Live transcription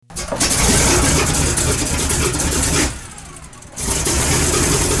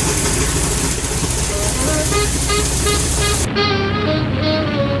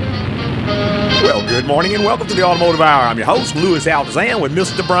morning and welcome to the Automotive Hour. I'm your host, Louis Altazan, with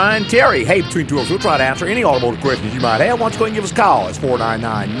Mr. Brian Terry. Hey, between two of us, we'll try to answer any automotive questions you might have. Why don't you go ahead and give us a call? It's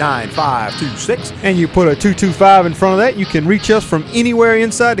 499-9526. And you put a 225 in front of that, you can reach us from anywhere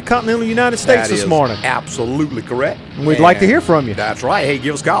inside the continental United States this morning. Absolutely correct. And we'd like to hear from you. That's right. Hey,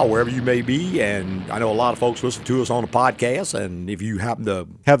 give us a call wherever you may be. And I know a lot of folks listen to us on the podcast. And if you happen to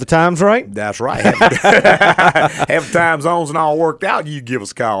have the times right, that's right. Have time zones and all worked out, you give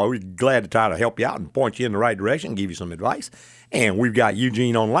us a call. We're glad to try to help you out and point you in the right direction, give you some advice. And we've got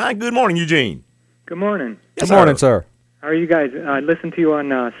Eugene on the line. Good morning, Eugene. Good morning. Good morning, sir. How are you guys? I listened to you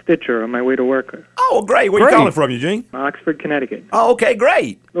on Stitcher on my way to work. Oh, great. Where are you calling from, Eugene? Oxford, Connecticut. Oh, okay,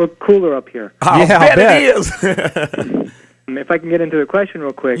 great. A little cooler up here. I bet it is. If I can get into the question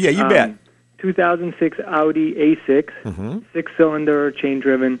real quick. Yeah, you bet. 2006 Audi A6, six-cylinder,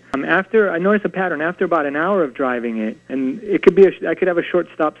 chain-driven. I noticed a pattern after about an hour of driving it, and it could be I could have a short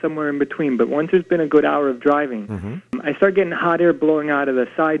stop somewhere in between. But once there's been a good hour of driving, I start getting hot air blowing out of the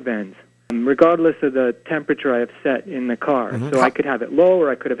side vents, regardless of the temperature I have set in the car. So I could have it low,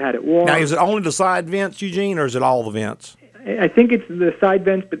 or I could have had it warm. Now, is it only the side vents, Eugene, or is it all the vents? I think it's the side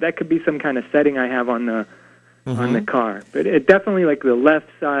vents, but that could be some kind of setting I have on the car. But it definitely, like the left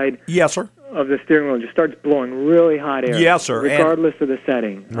side. Yes, sir. Of the steering wheel just starts blowing really hot air. Yes, sir. Regardless of the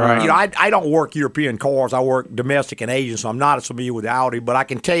setting. Right. I don't work European cars. I work domestic and Asian, so I'm not as familiar with Audi. But I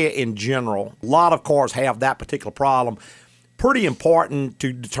can tell you in general, a lot of cars have that particular problem. Pretty important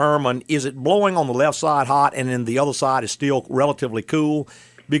to determine, is it blowing on the left side hot and then the other side is still relatively cool?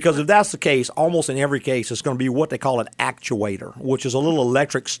 Because if that's the case, almost in every case, it's going to be what they call an actuator, which is a little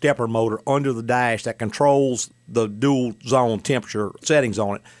electric stepper motor under the dash that controls the dual zone temperature settings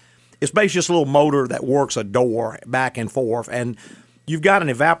on it. It's basically just a little motor that works a door back and forth, and you've got an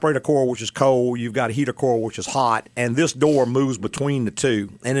evaporator core, which is cold, you've got a heater core, which is hot, and this door moves between the two,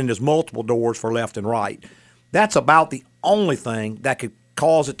 and then there's multiple doors for left and right. That's about the only thing that could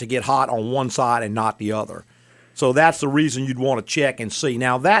cause it to get hot on one side and not the other. So that's the reason you'd want to check and see.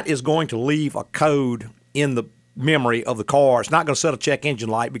 Now, that is going to leave a code in the memory of the car. It's not going to set a check engine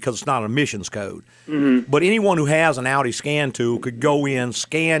light because it's not an emissions code. But anyone who has an Audi scan tool could go in,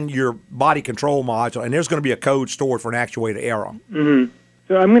 scan your body control module, and there's going to be a code stored for an actuator error.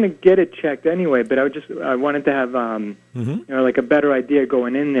 So I'm going to get it checked anyway, but I wanted to have like a better idea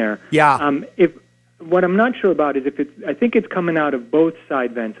going in there. Yeah. What I'm not sure about is I think it's coming out of both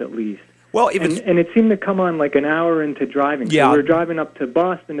side vents at least. Well, and it seemed to come on like an hour into driving. Yeah. So we were driving up to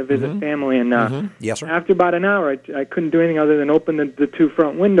Boston to visit family, and yes, sir. After about an hour, I couldn't do anything other than open the two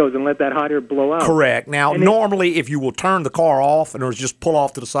front windows and let that hot air blow out. Correct. Now, normally, if you will turn the car off and just pull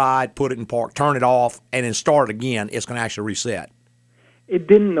off to the side, put it in park, turn it off, and then start it again, it's going to actually reset. It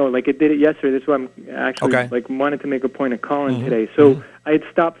didn't, though. Like, it did it yesterday. That's why I'm actually wanted to make a point of calling today. So I had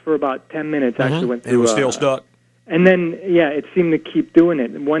stopped for about 10 minutes. Actually went through. It was still stuck. And then, it seemed to keep doing it.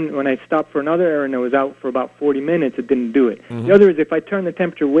 When I stopped for another errand, it was out for about 40 minutes. It didn't do it. The other is if I turn the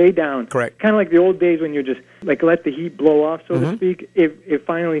temperature way down, correct, kind of like the old days when you just let the heat blow off, so to speak. It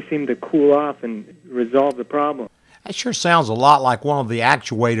finally seemed to cool off and resolve the problem. That sure sounds a lot like one of the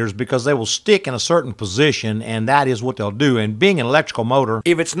actuators because they will stick in a certain position, and that is what they'll do. And being an electrical motor,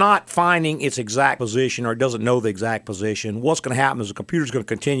 if it's not finding its exact position or it doesn't know the exact position, what's going to happen is the computer's going to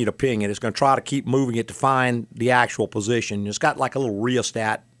continue to ping it. It's going to try to keep moving it to find the actual position. It's got like a little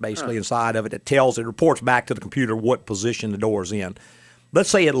rheostat basically inside of it that reports back to the computer what position the door is in.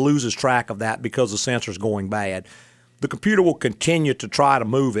 Let's say it loses track of that because the sensor's going bad. The computer will continue to try to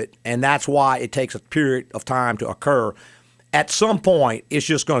move it, and that's why it takes a period of time to occur. At some point, it's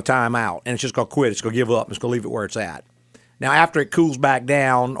just going to time out, and it's just going to quit. It's going to give up. It's going to leave it where it's at. Now, after it cools back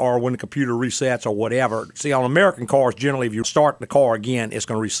down or when the computer resets or whatever, see, on American cars, generally, if you start the car again, it's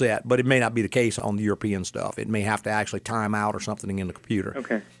going to reset, but it may not be the case on the European stuff. It may have to actually time out or something in the computer.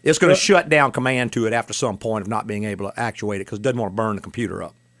 Okay. It's going to shut down command to it after some point of not being able to actuate it because it doesn't want to burn the computer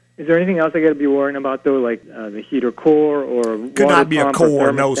up. Is there anything else I got to be worrying about, though, like the heater core or could not be a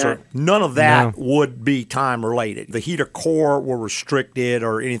core, no, sir. None of that would be time-related. The heater core were restricted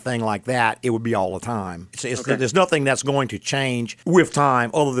or anything like that. It would be all the time. There's nothing that's going to change with time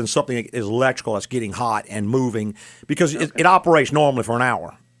other than something that is electrical that's getting hot and moving because it operates normally for an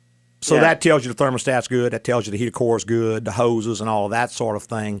hour. So that tells you the thermostat's good. That tells you the heater core is good, the hoses and all of that sort of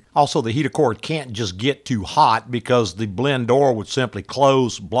thing. Also, the heater core can't just get too hot because the blend door would simply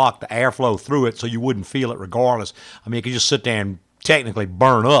close, block the airflow through it so you wouldn't feel it regardless. I mean, it could just sit there and technically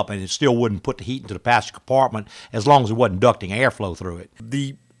burn up and it still wouldn't put the heat into the passenger compartment as long as it wasn't ducting airflow through it.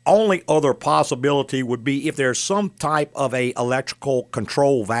 The only other possibility would be if there's some type of a electrical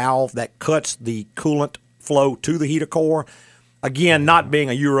control valve that cuts the coolant flow to the heater core. Again, not being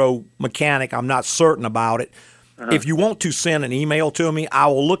a Euro mechanic, I'm not certain about it. If you want to send an email to me, I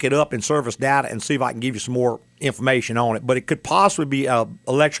will look it up in service data and see if I can give you some more information on it. But it could possibly be an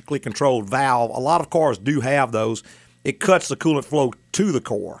electrically controlled valve. A lot of cars do have those. It cuts the coolant flow to the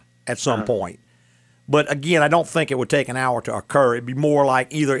core at some point. But again, I don't think it would take an hour to occur. It'd be more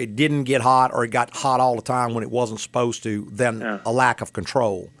like either it didn't get hot or it got hot all the time when it wasn't supposed to than a lack of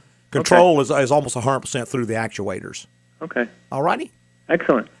control. Control is almost 100% through the actuators. Okay. All righty?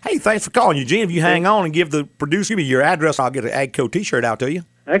 Excellent. Hey, thanks for calling, Eugene. If you hang on and give the producer your address, I'll get an AGCO T-shirt out to you.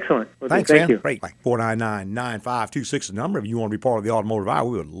 Excellent. Well, Thanks, thank man. you. Great. 499-9526 is the number. If you want to be part of the Automotive Hour,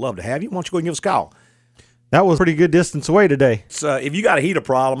 we would love to have you. Why don't you go and give us a call? That was a pretty good distance away today. So, if you got a heater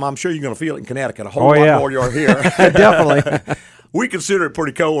problem, I'm sure you're going to feel it in Connecticut a whole lot more you're here. Definitely. We consider it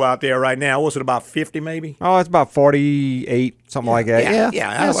pretty cold out there right now. What's it, about 50 maybe? Oh, it's about 48, something like that.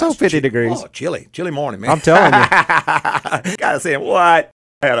 Yeah, so 50 degrees. Oh, chilly morning, man. I'm telling you. Guy saying, what?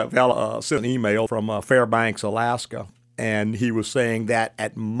 I had a fella send an email from Fairbanks, Alaska, and he was saying that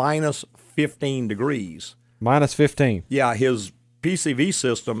at minus 15 degrees. Minus 15. Yeah, his PCV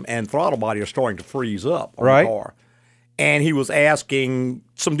system and throttle body are starting to freeze up on Right. the car. And he was asking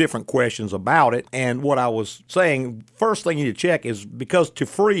some different questions about it. And what I was saying, first thing you need to check is because to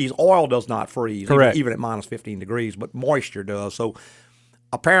freeze, oil does not freeze, Correct. even at minus 15 degrees, but moisture does. So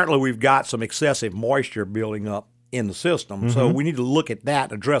apparently we've got some excessive moisture building up in the system. So we need to look at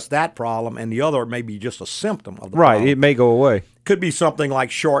that, address that problem, and the other may be just a symptom of the problem. It may go away. Could be something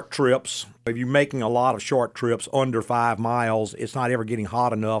like short trips. If you're making a lot of short trips under 5 miles, it's not ever getting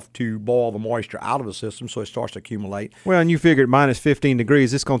hot enough to boil the moisture out of the system, so it starts to accumulate. Well, and you figured minus 15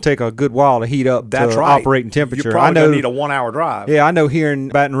 degrees, it's going to take a good while to heat up That's to right. operating temperature. You're probably going to need a 1-hour drive. Yeah, I know here in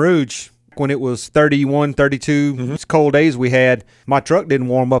Baton Rouge, when it was 31, 32, cold days we had, my truck didn't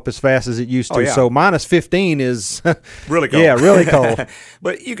warm up as fast as it used to. Oh, yeah. So minus 15 is Really cold. Yeah, really cold.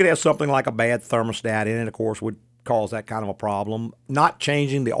 But you could have something like a bad thermostat in it, of course, would cause that kind of a problem. Not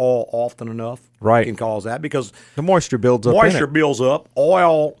changing the oil often enough can cause that because the moisture builds up. Moisture builds up.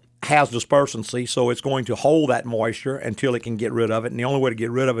 Oil has dispersancy, so it's going to hold that moisture until it can get rid of it. And the only way to get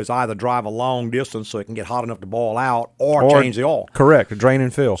rid of it is either drive a long distance so it can get hot enough to boil out or change the oil. Correct, drain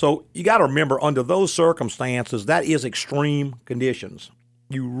and fill. So you got to remember, under those circumstances, that is extreme conditions.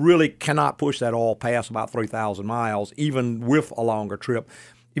 You really cannot push that oil past about 3,000 miles, even with a longer trip.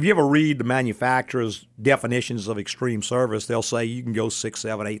 If you ever read the manufacturer's definitions of extreme service, they'll say you can go 6,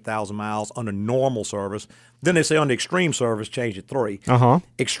 7, 8,000 miles under normal service. Then they say under extreme service, change it 3.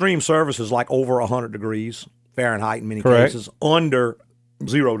 Extreme service is like over 100 degrees Fahrenheit in many cases, under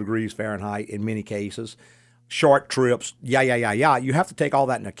 0 degrees Fahrenheit in many cases. Short trips, you have to take all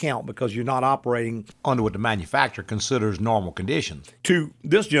that into account because you're not operating under what the manufacturer considers normal conditions. To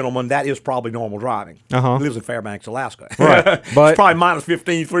this gentleman, that is probably normal driving. He lives in Fairbanks, Alaska. Right. But it's probably minus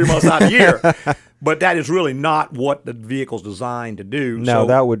 15 3 months out of the year. But that is really not what the vehicle's designed to do. No,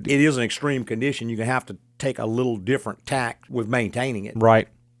 so it is an extreme condition. You're going to have to take a little different tack with maintaining it. Right.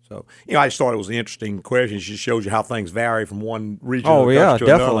 So, I just thought it was an interesting question. It just shows you how things vary from one region Oh, of the yeah, country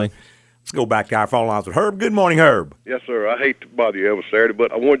to definitely. another. Let's go back to our phone lines with Herb. Good morning, Herb. Yes, sir. I hate to bother you every Saturday,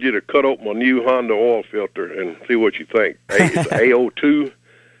 but I wanted you to cut open my new Honda oil filter and see what you think. It's AO2.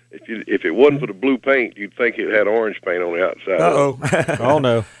 If it wasn't for the blue paint, you'd think it had orange paint on the outside. Uh-oh. Oh,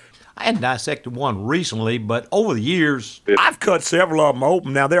 no. I hadn't dissected one recently, but over the years, I've cut several of them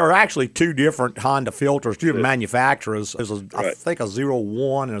open. Now, there are actually 2 different Honda filters, 2 different manufacturers. There's, I think, a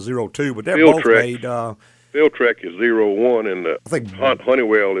 01 and a 02, but they're both made... Filtrek is 01, and I think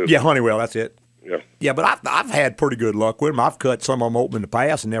Honeywell is... Yeah, Honeywell, that's it. Yeah. Yeah, but I've had pretty good luck with them. I've cut some of them open in the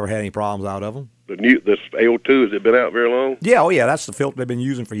past and never had any problems out of them. This AO2, has it been out very long? Yeah, that's the filter they've been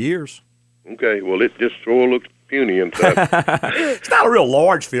using for years. Okay, well, it just sure looks puny inside. It's not a real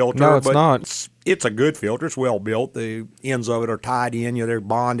large filter. No, it's but not. It's a good filter. It's well built. The ends of it are tied in. They're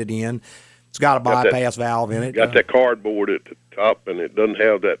bonded in. It's got a bypass valve in it. Got that cardboard at the top, and it doesn't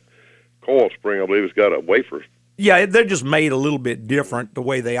have that coil spring. I believe it's got a wafer. Yeah, they're just made a little bit different the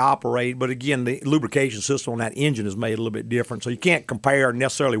way they operate. But again, the lubrication system on that engine is made a little bit different. So you can't compare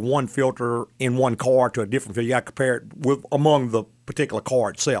necessarily one filter in one car to a different filter. You got to compare it with among the particular car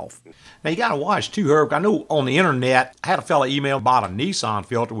itself. now you got to watch too, Herb. I know on the internet, I had a fella email about a Nissan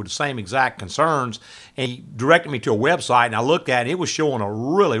filter with the same exact concerns, and he directed me to a website, and I looked at it. It was showing a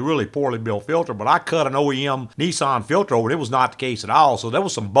really, really poorly built filter, but I cut an OEM Nissan filter over, and it was not the case at all. So there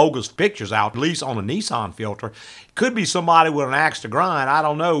was some bogus pictures out, at least on the Nissan filter. Could be somebody with an axe to grind. I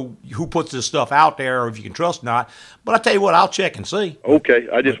don't know who puts this stuff out there or if you can trust or not. But I tell you what, I'll check and see. Okay,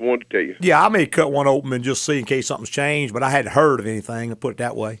 I just wanted to tell you. Yeah, I may cut one open and just see in case something's changed, but I hadn't heard of anything, to put it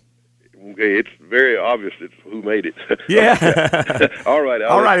that way. Okay, it's very obvious it's who made it. Yeah. All right.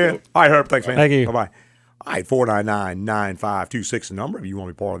 All right, Herb. Thanks, man. Thank you. Bye-bye. All right, 499-9526 the number. If you want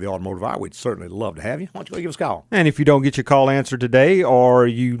to be part of the Automotive Hour, we'd certainly love to have you. Why don't you go give us a call? And if you don't get your call answered today, or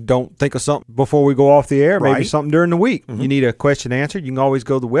you don't think of something before we go off the air, maybe Right. something during the week, you need a question answered, you can always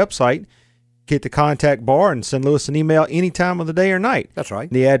go to the website, hit the contact bar, and send Lewis an email any time of the day or night. That's right.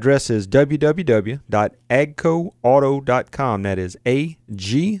 The address is www.agcoauto.com. That is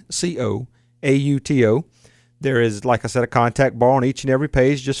AGCOAUTO. There is, like I said, a contact bar on each and every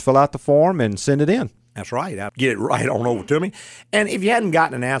page. Just fill out the form and send it in. That's right. Get it right on over to me. And if you hadn't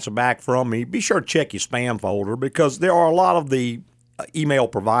gotten an answer back from me, be sure to check your spam folder, because there are a lot of the email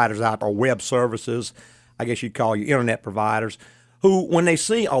providers out there, web services, I guess you'd call your internet providers, who, when they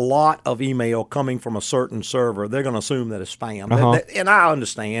see a lot of email coming from a certain server, they're going to assume that it's spam. And I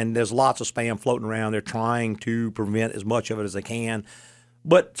understand there's lots of spam floating around. They're trying to prevent as much of it as they can.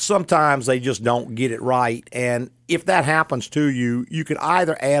 But sometimes they just don't get it right. And if that happens to you, you can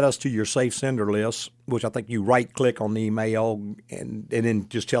either add us to your safe sender list, which I think you right-click on the email and then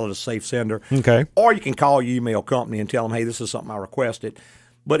just tell it a safe sender. Okay. Or you can call your email company and tell them, hey, this is something I requested.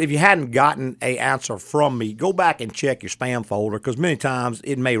 But if you hadn't gotten an answer from me, go back and check your spam folder, because many times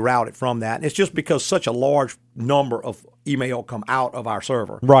it may route it from that. And it's just because such a large number of email come out of our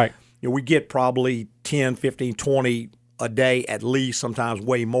server. Right. You know, we get probably 10, 15, 20 a day at least, sometimes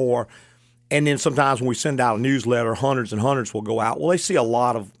way more. And then sometimes when we send out a newsletter, hundreds and hundreds will go out. Well, they see a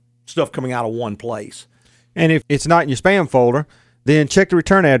lot of stuff coming out of one place. And if it's not in your spam folder, then check the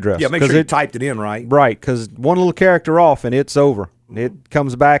return address. Yeah, make sure you typed it in right. Right, because one little character off and it's over. It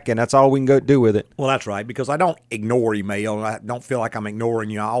comes back, and that's all we can go do with it. Well, that's right, because I don't ignore email. I don't feel like I'm ignoring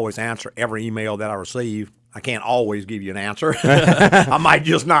you. I always answer every email that I receive. I can't always give you an answer. I might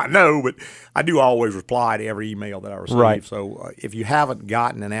just not know, but I do always reply to every email that I receive. Right. So if you haven't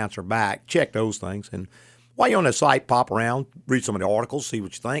gotten an answer back, check those things. And while you're on the site, pop around, read some of the articles, see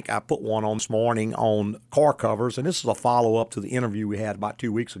what you think. I put one on this morning on car covers, and this is a follow-up to the interview we had about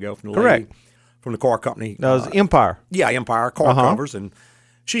 2 weeks ago from the lady from the car company. That was Empire. Yeah, Empire car covers, and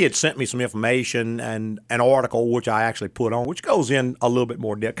she had sent me some information and an article, which I actually put on, which goes in a little bit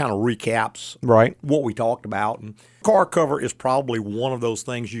more depth, kind of recaps what we talked about. And car cover is probably one of those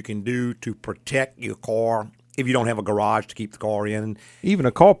things you can do to protect your car if you don't have a garage to keep the car in. Even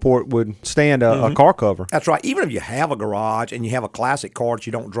a carport would stand a car cover. That's right. Even if you have a garage and you have a classic car that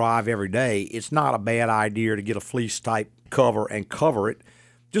you don't drive every day, it's not a bad idea to get a fleece-type cover and cover it,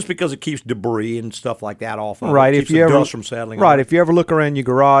 just because it keeps debris and stuff like that off of it. Right. It keeps the dust from settling on Right. it. If you ever look around your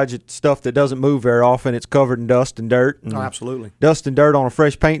garage, it's stuff that doesn't move very often. It's covered in dust and dirt. And Oh, absolutely. dust and dirt on a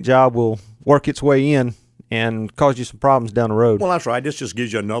fresh paint job will work its way in and cause you some problems down the road. Well, that's right. This just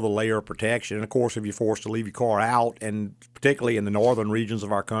gives you another layer of protection. And, of course, if you're forced to leave your car out, and particularly in the northern regions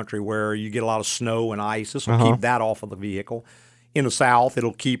of our country where you get a lot of snow and ice, this will keep that off of the vehicle. In the south,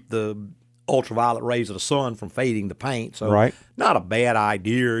 it'll keep the ultraviolet rays of the sun from fading the paint. So not a bad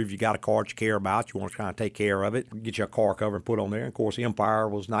idea if you got a car that you care about, you want to kind of take care of it, get you a car cover and put on there. And of course, Empire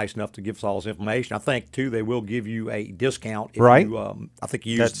was nice enough to give us all this information. I think, too, they will give you a discount if you, I think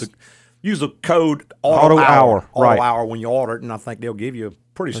you use the code Auto Hour when you order it, and I think they'll give you a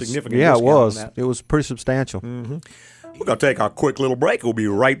pretty significant discount. Yeah, it was. On that. It was pretty substantial. We're going to take a quick little break. We'll be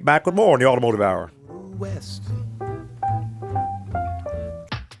right back with more on the Automotive Hour. West.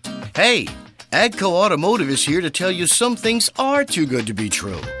 Hey, AGCO Automotive is here to tell you some things are too good to be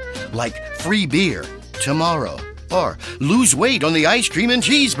true. Like free beer tomorrow, or lose weight on the ice cream and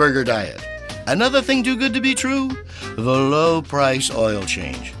cheeseburger diet. Another thing too good to be true? The low price oil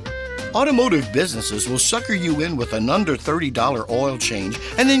change. Automotive businesses will sucker you in with an under $30 oil change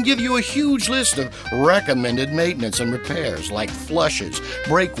and then give you a huge list of recommended maintenance and repairs like flushes,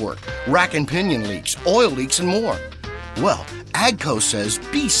 brake work, rack and pinion leaks, oil leaks, and more. Well, AGCO says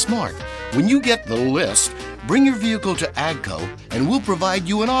be smart. When you get the list, bring your vehicle to AGCO and we'll provide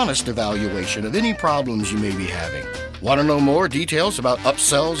you an honest evaluation of any problems you may be having. Want to know more details about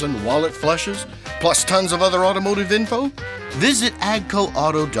upsells and wallet flushes, plus tons of other automotive info? Visit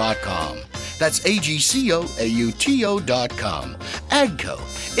agcoauto.com. That's AGCOAUTO.com.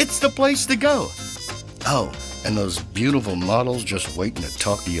 AGCO, it's the place to go. Oh, and those beautiful models just waiting to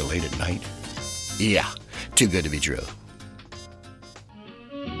talk to you late at night? Yeah, too good to be true.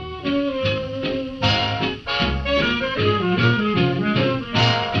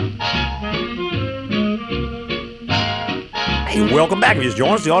 Hey, welcome back. If you just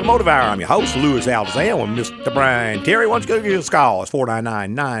joined us, the Automotive Hour. I'm your host, Louis Altazan, with Mr. Brian Terry. Why don't you go give us a call? It's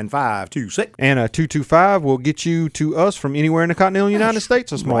 499-9526. And a 225 will get you to us from anywhere in the continental United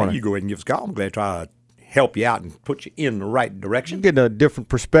States this morning. Right, you go ahead and give us a call. I'm glad to try to help you out and put you in the right direction. Getting a different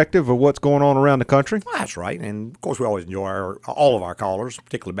perspective of what's going on around the country. Well, that's right. And, of course, we always enjoy all of our callers,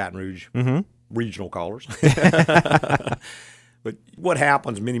 particularly Baton Rouge regional callers. But what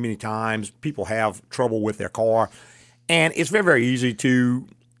happens many, many times, people have trouble with their car, and it's very, very easy to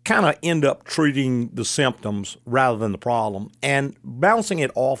kind of end up treating the symptoms rather than the problem and bouncing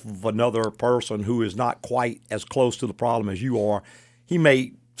it off of another person who is not quite as close to the problem as you are. He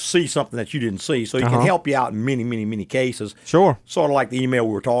may see something that you didn't see, so he can help you out in many, many, many cases. Sure. Sort of like the email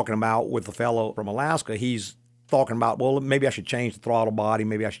we were talking about with the fellow from Alaska. He's talking about, well, maybe I should change the throttle body,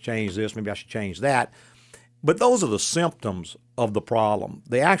 maybe I should change this, maybe I should change that. But those are the symptoms of the problem.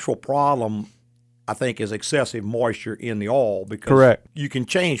 The actual problem, I think, is excessive moisture in the oil, because Correct. You can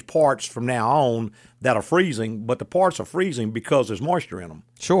change parts from now on that are freezing, but the parts are freezing because there's moisture in them.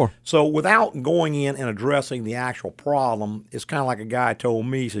 Sure. So without going in and addressing the actual problem, it's kind of like a guy told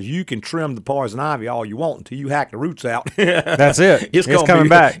me, he says, you can trim the poison ivy all you want until you hack the roots out. That's it. It's coming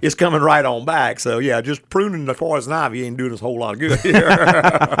back. It's coming right on back. So, yeah, just pruning the poison ivy ain't doing us a whole lot of good.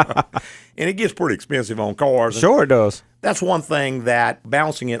 And it gets pretty expensive on cars. Sure it does. That's one thing that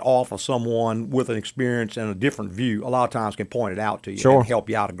bouncing it off of someone with an experience and a different view a lot of times can point it out to you and help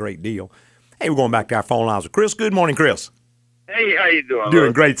you out a great deal. Hey, we're going back to our phone lines with Chris. Good morning, Chris. Hey, how you doing?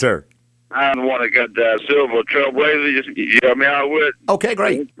 Doing great, sir. I'm the one that got that silver Trailblazer. You help me out with. Okay,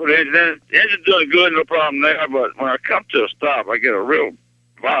 great. The engine's doing good, no problem there. But when I come to a stop, I get a real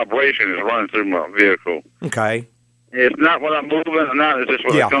vibration is running through my vehicle. Okay. It's not when I'm moving or not. It's just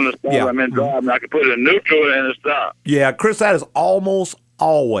when I come to stop. I'm in driving. I can put it in neutral and it stop. Yeah, Chris, that is almost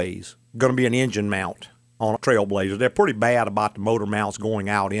always going to be an engine mount on a Trailblazer. They're pretty bad about the motor mounts going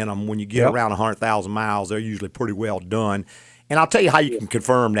out in them. When you get around 100,000 miles, they're usually pretty well done. And I'll tell you how you can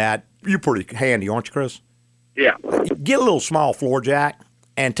confirm that. You're pretty handy, aren't you, Chris? Yeah. Get a little small floor jack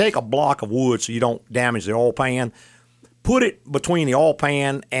and take a block of wood so you don't damage the oil pan. Put it between the oil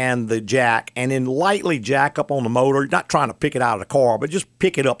pan and the jack, and then lightly jack up on the motor. You're not trying to pick it out of the car, but just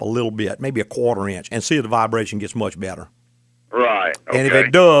pick it up a little bit, maybe a quarter inch, and see if the vibration gets much better. Right. Okay. And if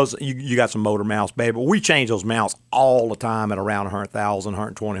it does, you got some motor mounts, baby. But we change those mounts all the time at around 100,000,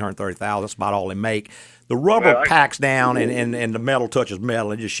 120, 130,000. That's about all they make. The rubber packs down, and the metal touches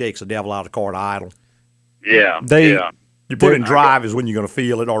metal. It just shakes the devil out of the car to idle. Yeah. You put it in drive is when you're going to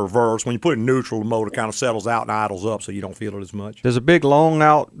feel it, or reverse. When you put it in neutral, the motor kind of settles out and idles up, so you don't feel it as much. There's a big,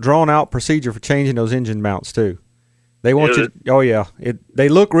 drawn-out procedure for changing those engine mounts, too. They want you. Oh, yeah. They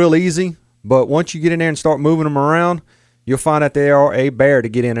look real easy, but once you get in there and start moving them around, you'll find that they are a bear to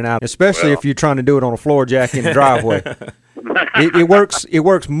get in and out, especially if you're trying to do it on a floor jack in the driveway. It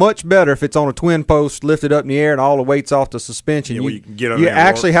works much better if it's on a twin post, lifted up in the air, and all the weight's off the suspension. Yeah, you can get you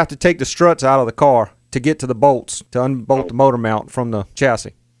actually have to take the struts out of the car to get to the bolts, to unbolt the motor mount from the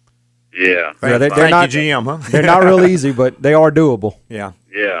chassis. Yeah. They're Thank you, GM, huh? They're not real easy, but they are doable. Yeah.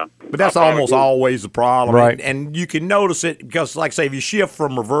 Yeah. But that's almost always the problem. Right. And you can notice it because, like I say, if you shift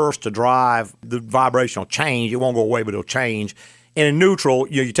from reverse to drive, the vibration will change. It won't go away, but it'll change. And in neutral,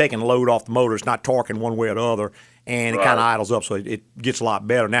 you're taking the load off the motor. It's not torquing one way or the other, and it kind of idles up, so it gets a lot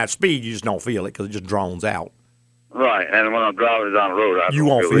better. Now, at speed, you just don't feel it because it just drones out. Right. And when I'm driving down the road, you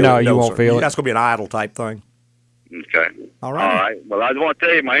won't feel it. No, you won't feel it. That's going to be an idle type thing. Okay. All right. Well, I just want to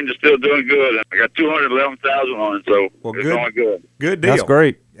tell you, my engine's still doing good. I got 211,000 on it, so it's going good. Good deal. That's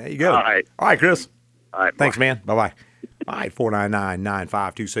great. There you go. All right, Chris. All right. Thanks, man. Bye-bye. All right,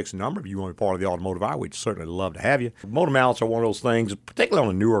 499-9526 the number. If you want to be part of the automotive hour, we'd certainly love to have you. Motor mounts are one of those things, particularly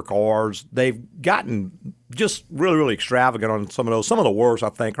on the newer cars. They've gotten just really, really extravagant on some of those. Some of the worst, I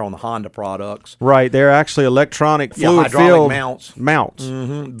think, are on the Honda products. Right. They're actually electronic fluid-filled mounts.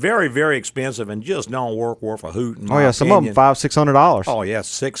 Mm-hmm. Very, very expensive and just don't work worth a hoot. Oh, yeah. Some of them $500-$600. Oh, yeah.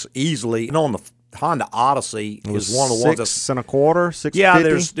 $600 easily. And on the Honda Odyssey is one of the ones that's $625, $650. Yeah,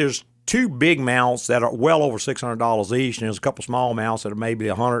 there's two big mounts that are well over $600 each, and there's a couple small mounts that are maybe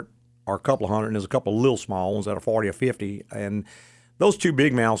 $100 or a couple of hundred, and there's a couple of little small ones that are $40 or $50, and those two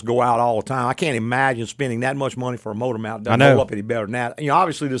big mounts go out all the time. I can't imagine spending that much money for a motor mount. Doesn't hold up any better than that.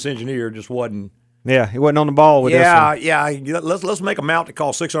 Obviously this engineer just wasn't. Yeah, he wasn't on the ball with this one. Yeah. Let's make a mount that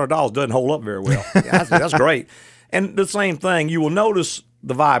costs $600. Doesn't hold up very well. Yeah, that's great. And the same thing, you will notice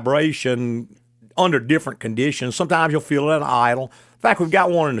the vibration under different conditions. Sometimes you'll feel it at idle. In fact, we've got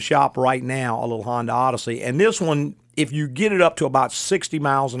one in the shop right now, a little Honda Odyssey, and this one, if you get it up to about 60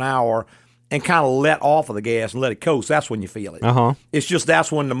 miles an hour, and kind of let off of the gas and let it coast, that's when you feel it. It's just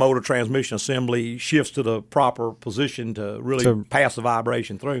that's when the motor transmission assembly shifts to the proper position to really pass the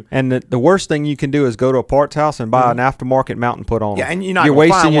vibration through. And the worst thing you can do is go to a parts house and buy an aftermarket mount and put on. Yeah, and you're not going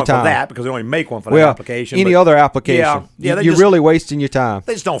to find one for that because they only make one for that application. Any other application. Yeah, you're really wasting your time.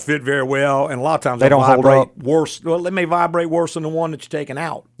 They just don't fit very well, and a lot of times they don't hold up. Worse. Well, they may vibrate worse than the one that you're taking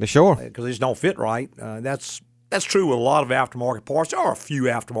out. Sure. Because they just don't fit right. That's true with a lot of aftermarket parts. There are a few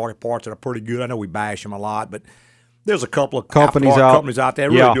aftermarket parts that are pretty good. I know we bash them a lot, but there's a couple of companies out there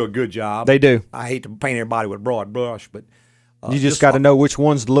that really do a good job. They do. I hate to paint everybody with a broad brush, but you just got to know which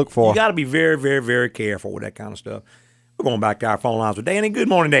ones to look for. You got to be very, very, very careful with that kind of stuff. We're going back to our phone lines with Danny. Good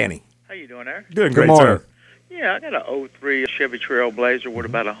morning, Danny. How you doing there? Doing great, sir. Yeah, I got an 03 Chevy Trailblazer with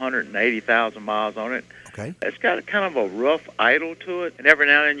about 180,000 miles on it. Okay. It's got kind of a rough idle to it, and every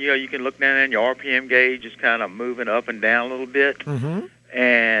now and then you can look down and your RPM gauge is kind of moving up and down a little bit.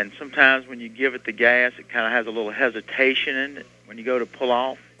 And sometimes when you give it the gas, it kind of has a little hesitation in it when you go to pull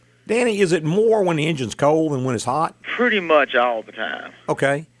off. Danny, is it more when the engine's cold than when it's hot? Pretty much all the time.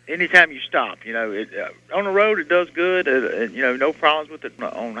 Okay. Anytime you stop, on the road it does good. No problems with it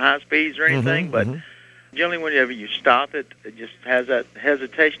on high speeds or anything, but generally whenever you stop it, it just has that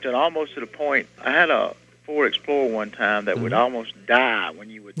hesitation and almost to the point. I had a Ford Explorer one time that would almost die when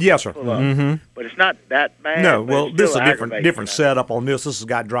you would pull up. But it's not that bad. No, well, this is a different setup on this. This has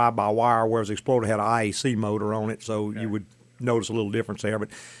got drive-by-wire, whereas the Explorer had an IAC motor on it, so you would notice a little difference there. But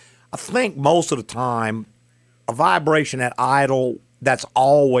I think most of the time, a vibration at idle, that's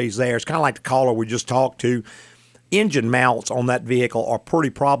always there. It's kind of like the caller we just talked to. Engine mounts on that vehicle are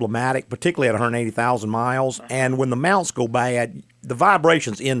pretty problematic, particularly at 180,000 miles. And when the mounts go bad, the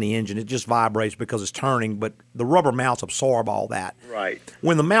vibration's in the engine. It just vibrates because it's turning, but the rubber mounts absorb all that. Right.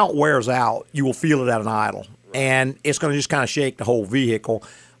 When the mount wears out, you will feel it at an idle. And it's going to just kind of shake the whole vehicle.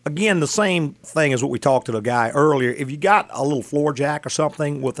 Again, the same thing as what we talked to the guy earlier. If you got a little floor jack or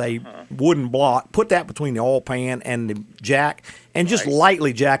something with a wooden block, put that between the oil pan and the jack and just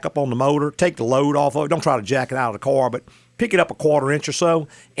lightly jack up on the motor. Take the load off of it. Don't try to jack it out of the car, but pick it up a quarter inch or so.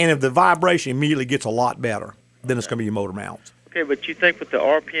 And if the vibration immediately gets a lot better, then it's going to be your motor mounts. Okay, but you think with the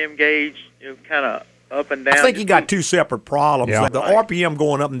RPM gauge, kind of up and down? I think you got two separate problems. Yeah. The RPM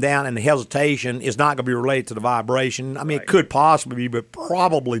going up and down and the hesitation is not going to be related to the vibration. I mean, it could possibly be, but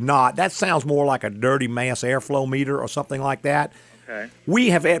probably not. That sounds more like a dirty mass airflow meter or something like that. Okay. We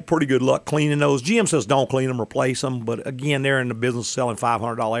have had pretty good luck cleaning those. GM says don't clean them, replace them. But, again, they're in the business of selling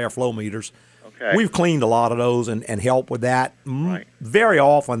 $500 airflow meters. Okay. We've cleaned a lot of those and helped with that. Right. Very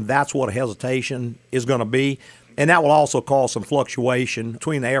often that's what a hesitation is going to be. And that will also cause some fluctuation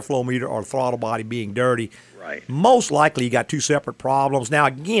between the airflow meter or the throttle body being dirty. Right. Most likely you got two separate problems. Now,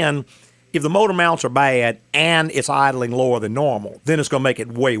 again, if the motor mounts are bad and it's idling lower than normal, then it's going to make it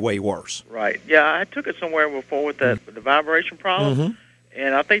way, way worse. Right. Yeah, I took it somewhere before with the vibration problem.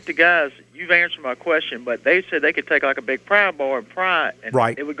 And I think the guys, you've answered my question, but they said they could take like a big pry bar and pry it,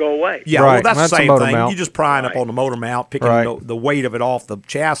 and it would go away. Yeah, well, that's the same thing. You're just prying up on the motor mount, picking the weight of it off the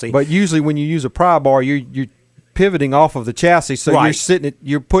chassis. But usually when you use a pry bar, you're pivoting off of the chassis, so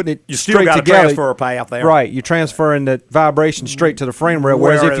you're putting it you straight still got together. A transfer path there. Right, you're transferring the vibration straight to the frame rail,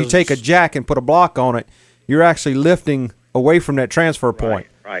 whereas if you take a jack and put a block on it, you're actually lifting away from that transfer point.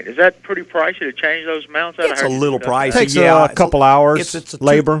 Right. Is that pretty pricey to change those mounts? It's a little pricey. It takes a couple hours. It's a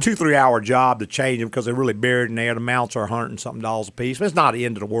labor. 2-3 hour job to change them because they're really buried in there. The mounts are $100 and something a piece. But it's not the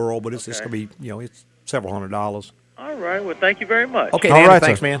end of the world, but it's going to be, it's several $100. All right. Well, thank you very much. Okay, Danny,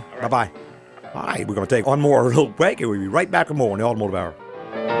 thanks, man. Right. Bye-bye. All right, we're going to take one more little break, and we'll be right back with more on the Automotive Hour.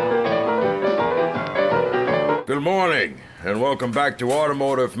 Good morning, and welcome back to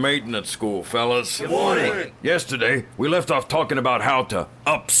Automotive Maintenance School, fellas. Good morning. Yesterday, we left off talking about how to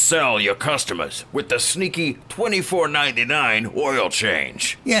upsell your customers with the sneaky $24.99 oil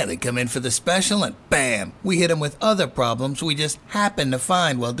change. Yeah, they come in for the special, and bam, we hit them with other problems we just happened to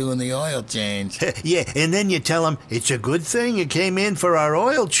find while doing the oil change. Yeah, and then you tell them it's a good thing you came in for our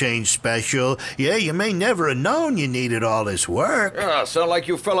oil change special. Yeah, you may never have known you needed all this work. Yeah, sound like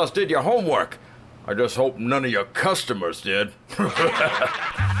you fellas did your homework. I just hope none of your customers did.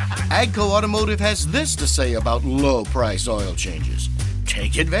 AGCO Automotive has this to say about low-price oil changes.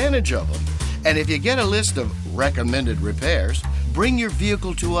 Take advantage of them. And if you get a list of recommended repairs, bring your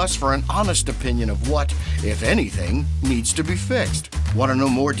vehicle to us for an honest opinion of what, if anything, needs to be fixed. Want to know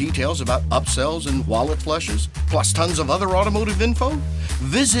more details about upsells and wallet flushes, plus tons of other automotive info?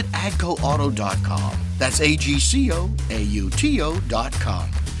 Visit agcoauto.com. That's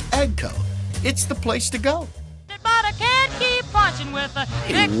AGCOAUTO.com. AGCO. It's the place to go. Goodbye. but I can't keep punching with a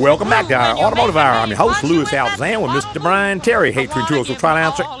big Welcome back to our when you're Automotive making Hour. me I'm your host, punch Louis with that Altazan, with Mr. Brian Terry. Hey, 320, so try to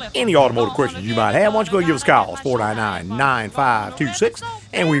answer any automotive questions you might have. Why don't you go give us a call? It's 499-9526.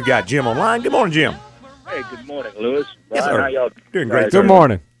 And we've got Jim online. Good morning, Jim. Hey, good morning, Louis. Yes, sir. How y'all doing great, guys sir. Good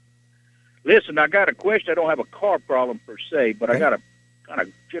morning. Listen, I got a question. I don't have a car problem per se, but I got a kind of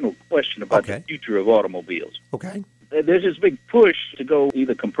general question about the future of automobiles. Okay. There's this big push to go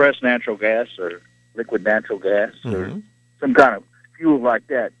either compressed natural gas or liquid natural gas or some kind of fuel like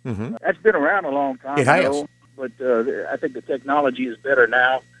that. That's been around a long time. It has. I know, but I think the technology is better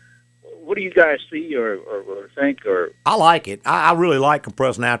now. What do you guys see or think? Or I like it. I really like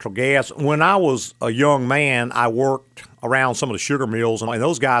compressed natural gas. When I was a young man, I worked around some of the sugar mills, and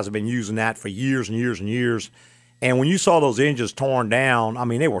those guys have been using that for years and years and years. And when you saw those engines torn down, I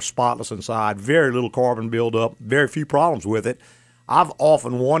mean, they were spotless inside, very little carbon buildup, very few problems with it. I've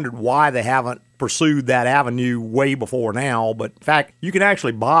often wondered why they haven't pursued that avenue way before now. But, in fact, you can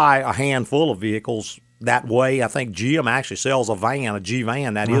actually buy a handful of vehicles that way. I think GM actually sells a van, a G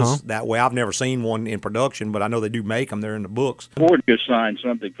van that is that way. I've never seen one in production, but I know they do make them. They're in the books. Ford just signed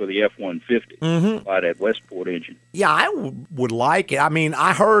something for the F-150 by that Westport engine. Yeah, I would like it. I mean,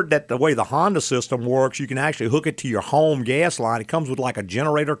 I heard that the way the Honda system works, you can actually hook it to your home gas line. It comes with like a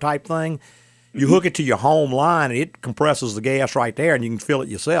generator type thing. You hook it to your home line, and it compresses the gas right there, and you can fill it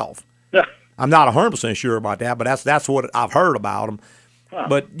yourself. I'm not 100% sure about that, but that's what I've heard about them.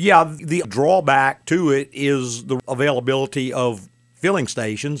 But, yeah, the drawback to it is the availability of filling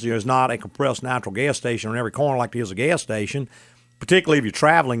stations. There's not a compressed natural gas station on every corner like there is a gas station, particularly if you're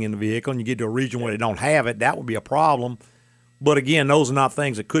traveling in the vehicle and you get to a region where they don't have it. That would be a problem. But, again, those are not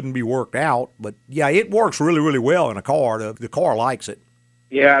things that couldn't be worked out. But, yeah, it works really, really well in a car. The car likes it.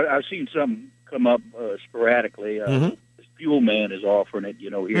 Yeah, I've seen some come up sporadically. Fuel Man is offering it,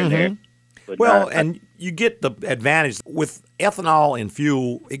 here and there. But well, and you get the advantage with ethanol and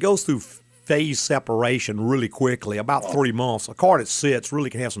fuel. It goes through phase separation really quickly, about 3 months. A car that sits really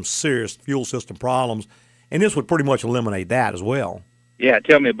can have some serious fuel system problems, and this would pretty much eliminate that as well. Yeah,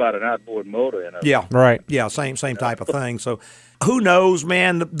 tell me about an outboard motor. Yeah, right. Yeah, same type of thing. So who knows,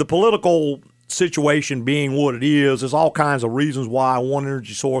 man? The political situation being what it is, there's all kinds of reasons why one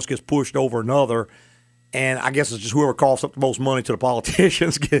energy source gets pushed over another. And I guess it's just whoever coughs up the most money to the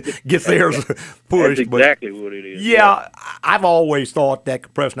politicians gets theirs pushed. That's exactly what it is. Yeah, I've always thought that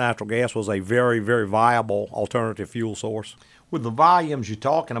compressed natural gas was a very, very viable alternative fuel source. With the volumes you're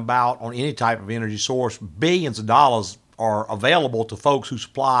talking about on any type of energy source, billions of dollars are available to folks who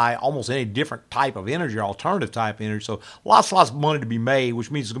supply almost any different type of energy, alternative type of energy. So lots of money to be made,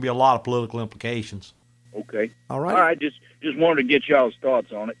 which means there's going to be a lot of political implications. Okay. All right. All right, just wanted to get y'all's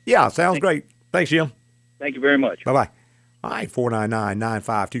thoughts on it. Yeah, sounds great. Thanks, Jim. Thank you very much. Bye-bye. All right,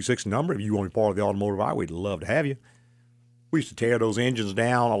 499-9526 number. If you want to be part of the automotive hour, we'd love to have you. We used to tear those engines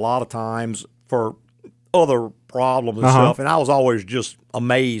down a lot of times for other problems and stuff, and I was always just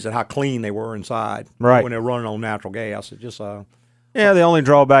amazed at how clean they were inside when they're running on natural gas. It just yeah, the only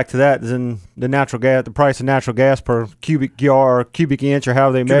drawback to that is in the natural gas, the price of natural gas per cubic yard, or cubic inch, or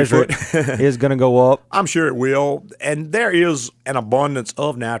however they measure it, is going to go up. I'm sure it will. And there is an abundance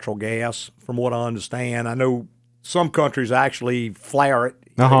of natural gas, from what I understand. I know some countries actually flare it.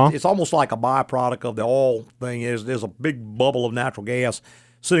 It's almost like a byproduct of the oil thing. There's a big bubble of natural gas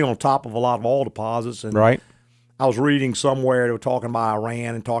sitting on top of a lot of oil deposits. And I was reading somewhere they were talking about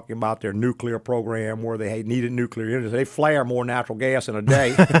Iran and talking about their nuclear program where they needed nuclear energy. They flare more natural gas in a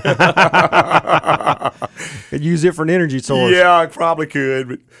day. Could use it for an energy source. Yeah, I probably could.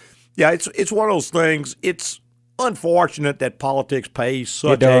 But yeah, it's one of those things. It's unfortunate that politics plays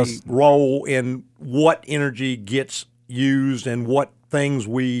such a role in what energy gets used and what things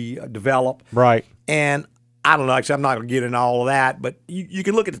we develop. Right. And I don't know, actually, I'm not going to get into all of that, but you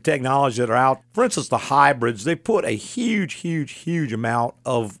can look at the technologies that are out. For instance, the hybrids, they put a huge amount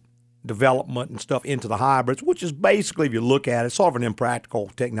of development and stuff into the hybrids, which is basically, if you look at it, sort of an impractical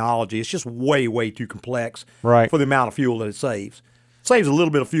technology. It's just way too complex for the amount of fuel that it saves. It saves a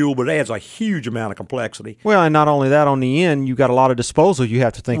little bit of fuel, but it adds a huge amount of complexity. Well, and not only that, on the end, you got a lot of disposal you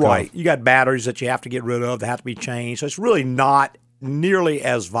have to think of. Right. You got batteries that you have to get rid of that have to be changed. So it's really not nearly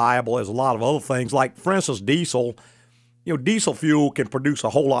as viable as a lot of other things. Like, for instance, diesel. Diesel fuel can produce a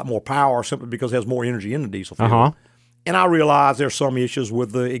whole lot more power simply because it has more energy in the diesel fuel. And I realize there's some issues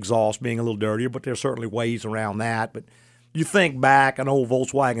with the exhaust being a little dirtier, but there's certainly ways around that. But you think back, an old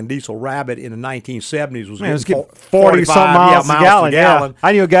Volkswagen diesel Rabbit in the 1970s was getting 40-something miles a gallon. Yeah.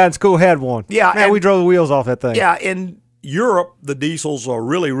 I knew a guy in school had one. Yeah, man, we drove the wheels off that thing. Yeah, in Europe, the diesels are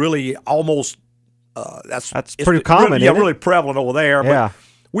really almost that's pretty common. Really prevalent over there. Yeah. But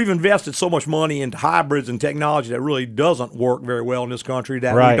we've invested so much money into hybrids and technology that really doesn't work very well in this country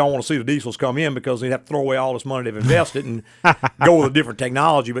that Right. we don't want to see the diesels come in because they'd have to throw away all this money they've invested and go with a different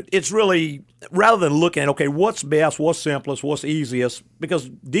technology. But it's really, rather than looking at, okay, what's best, what's simplest, what's easiest, because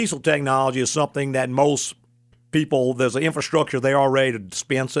diesel technology is something that most people, there's an infrastructure there already to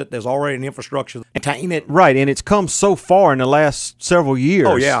dispense it. There's already an infrastructure to maintain it. Right, and it's come so far in the last several years.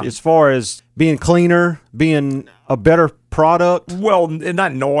 Oh, yeah. As far as being cleaner, being a better product. Well, and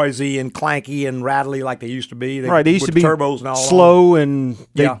not noisy and clanky and rattly like they used to be. Right, they used to with be turbos and all slow, and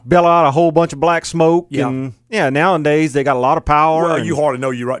they Yeah. bellow out a whole bunch of black smoke. Yeah. And nowadays they got a lot of power. Well, and you hardly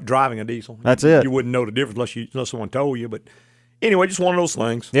know you're driving a diesel. That's it. You wouldn't know the difference unless someone told you. But anyway, just one of those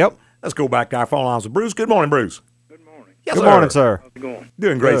things. Yep. Let's go back to our phone lines with Bruce. Good morning, Bruce. Yes, Good sir. morning, sir. How's it going?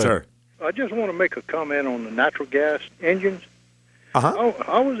 Doing great, Good. sir. I just want to make a comment on the natural gas engines. Uh-huh.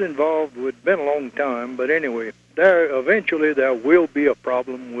 I was involved with, been a long time, but anyway, eventually there will be a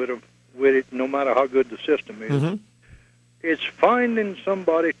problem with it, no matter how good the system is. Mm-hmm. It's finding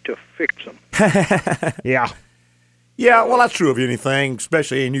somebody to fix them. Yeah. Yeah, well, that's true of anything,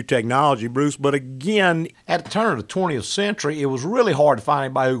 especially in new technology, Bruce. But again, At the turn of the 20th century, it was really hard to find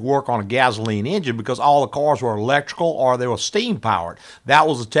anybody who could work on a gasoline engine because all the cars were electrical or they were steam powered. That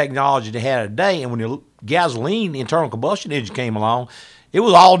was the technology they had today. And when the gasoline internal combustion engine came along, it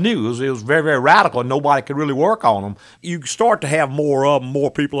was all new. It was very, very radical, and nobody could really work on them. you start to have more of them. More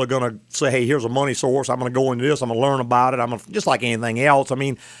people are going to say, hey, here's a money source. I'm going to go into this. I'm going to learn about it. Just like anything else. I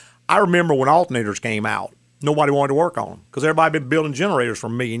mean, I remember when alternators came out, nobody wanted to work on them because everybody had been building generators for a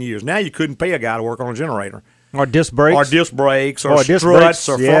million years. Now you couldn't pay a guy to work on a generator. Or disc brakes. Or disc brakes, or disc struts, brakes,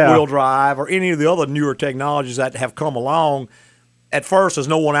 or yeah. front-wheel drive, or any of the other newer technologies that have come along. At first, there's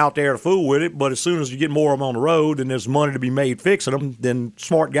no one out there to fool with it, but as soon as you get more of them on the road and there's money to be made fixing them, then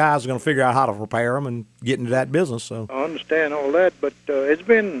smart guys are going to figure out how to repair them and get into that business. So I understand all that, but it's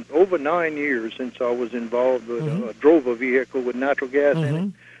been over 9 years since I was involved with, drove a vehicle with natural gas in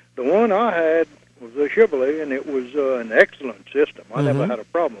it. The one I had was a Chevrolet, and it was an excellent system. I never had a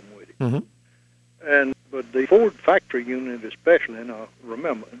problem with it. But the Ford factory unit especially, and I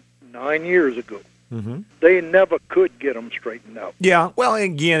remember 9 years ago, they never could get them straightened out. yeah, well,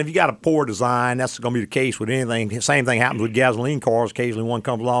 again, if you got a poor design, that's going to be the case with anything. The same thing happens with gasoline cars. Occasionally one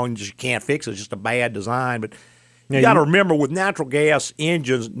comes along and you can't fix it. It's just a bad design. But you got to remember, with natural gas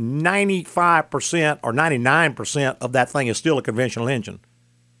engines, 95% or 99% of that thing is still a conventional engine.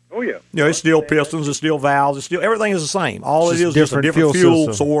 Oh, yeah. You know, it's still pistons, it's still valves, it's still everything is the same. All it Just is just a different different fuel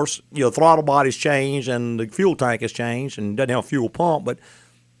fuel source. You know, throttle body's changed and the fuel tank has changed and doesn't have a fuel pump, but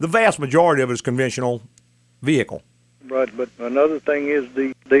the vast majority of it is conventional vehicle. Right, but another thing is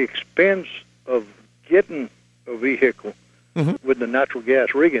the expense of getting a vehicle with the natural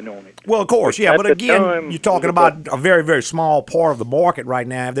gas rigging on it. Well, of course, yeah, At but the again, time, you're talking it was about a very, very small part of the market right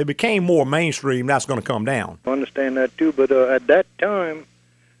now. If they became more mainstream, that's going to come down. I understand that too, but at that time,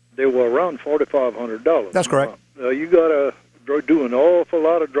 they were around $4,500. That's correct. You got to do an awful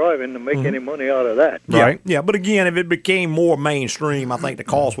lot of driving to make any money out of that. Right. Yeah, but again, if it became more mainstream, I think the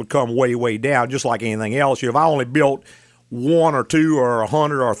cost would come way, way down, just like anything else. If I only built 1 or 2 or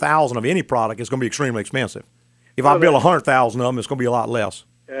 100 or 1,000 of any product, it's going to be extremely expensive. If I build 100,000 of them, it's going to be a lot less.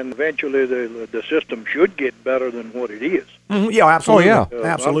 And eventually, the system should get better than what it is. Yeah, absolutely. Oh, yeah.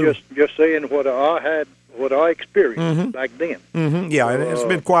 Absolutely. I'm just saying what I experienced back then. Yeah, it's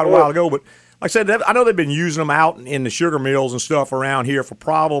been quite a while ago, but like I said, I know they've been using them out in the sugar mills and stuff around here for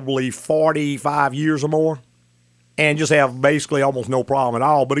probably 45 years or more, and just have basically almost no problem at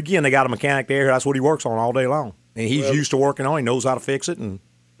all. But again, they got a mechanic there. That's what he works on all day long, and he's used to working on it. He knows how to fix it. And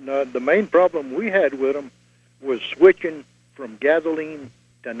the main problem we had with them was switching from gasoline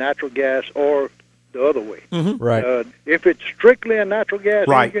to natural gas or the other way. Right. If it's strictly a natural gas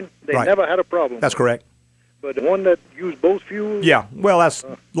engine, they never had a problem. That's correct. But the one that used both fuels, Yeah, well, that's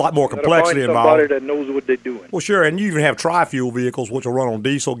a lot more gotta complexity find somebody involved. that knows what they're doing. Well, sure, and you even have tri-fuel vehicles, which will run on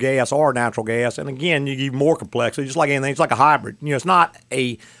diesel, gas, or natural gas. And again, you give more complexity, just like anything. It's like a hybrid. You know, it's not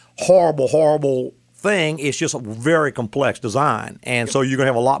a horrible thing. It's just a very complex design, and so you're going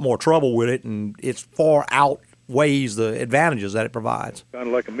to have a lot more trouble with it, and it's far outweighs the advantages that it provides. Kind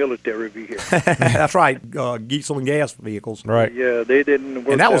of like a military vehicle. That's right, diesel and gas vehicles. Right. Yeah, they didn't work.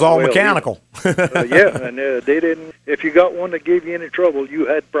 And that was all well mechanical. yeah, and they didn't. If you got one that gave you any trouble, you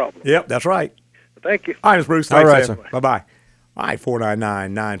had problems. Yep, that's right. Thank you. All right, Mr. Bruce. All Thanks, right, sir. sir. Bye-bye. All right,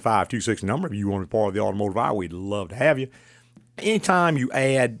 499-9526 number. If you want to be part of the automotive hour, we'd love to have you. Anytime you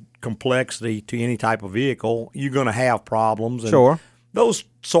add complexity to any type of vehicle, you're going to have problems. And Sure. those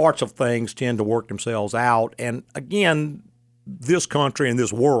sorts of things tend to work themselves out. And again, this country and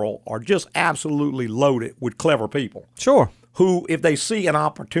this world are just absolutely loaded with clever people. Sure. who, if they see an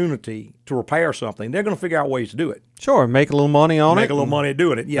opportunity to repair something, they're going to figure out ways to do it. Sure, make a little money on it. Make a little money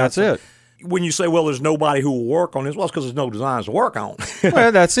doing it. Yeah, that's it. When you say, well, there's nobody who will work on this, well, it's because there's no designs to work on.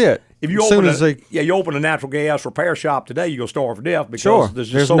 Well, that's it. If you you open a natural gas repair shop today, you go starve to death because there's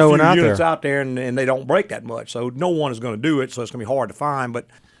just so no few one units out there, and they don't break that much. So no one is going to do it, so it's going to be hard to find. But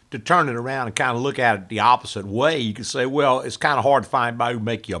to turn it around and kind of look at it the opposite way, you could say, well, it's kind of hard to find anybody who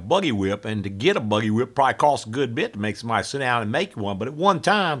make you a buggy whip, and to get a buggy whip probably costs a good bit to make somebody sit down and make one. But at one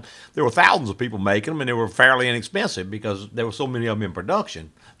time, there were thousands of people making them, and they were fairly inexpensive because there were so many of them in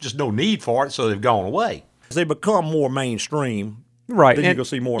production. Just no need for it, so they've gone away. As they become more mainstream, right, then you're going to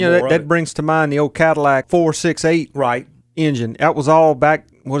see more and more that brings to mind the old Cadillac 468 engine. That was all back,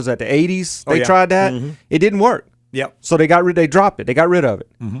 what is that, the 80s? They tried that. Mm-hmm. It didn't work. Yep. So they dropped it. They got rid of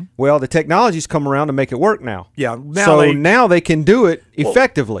it. Mm-hmm. Well, the technology's come around to make it work now. Yeah. Now they can do it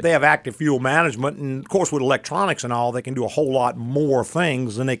effectively. They have active fuel management, and of course with electronics and all, they can do a whole lot more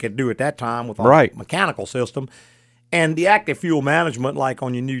things than they could do at that time with a mechanical system. And the active fuel management, like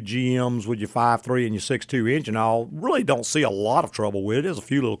on your new GMs with your 5.3 and your 6.2 engine, I really don't see a lot of trouble with it. There's a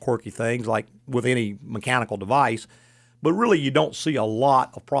few little quirky things like with any mechanical device. But really, you don't see a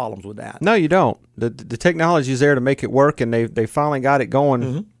lot of problems with that. No, you don't. The technology is there to make it work, and they finally got it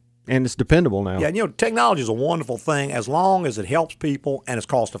going, and it's dependable now. Yeah, technology is a wonderful thing as long as it helps people and it's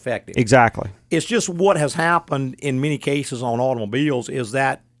cost effective. Exactly. It's just what has happened in many cases on automobiles is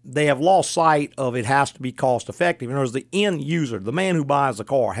that they have lost sight of it has to be cost effective. In other words, the end user, the man who buys the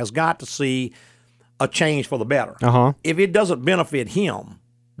car, has got to see a change for the better. Uh-huh. If it doesn't benefit him,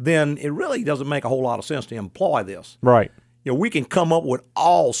 then it really doesn't make a whole lot of sense to employ this. Right. We can come up with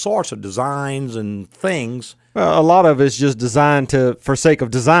all sorts of designs and things. Well, a lot of it's just designed for sake of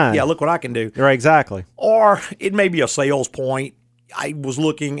design. Yeah, look what I can do. Right, exactly. Or it may be a sales point. I was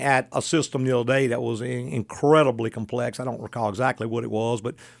looking at a system the other day that was incredibly complex. I don't recall exactly what it was,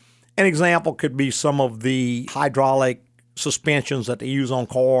 but an example could be some of the hydraulic suspensions that they use on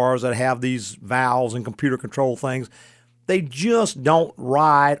cars that have these valves and computer control things. They just don't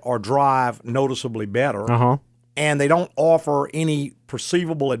ride or drive noticeably better. Uh-huh. And they don't offer any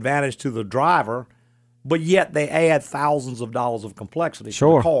perceivable advantage to the driver, but yet they add thousands of dollars of complexity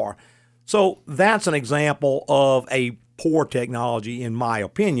to the car. So that's an example of a poor technology, in my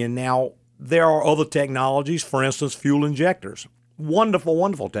opinion. Now, there are other technologies, for instance, fuel injectors. Wonderful,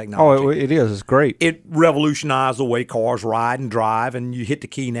 wonderful technology. Oh, it is. It's great. It revolutionized the way cars ride and drive, and you hit the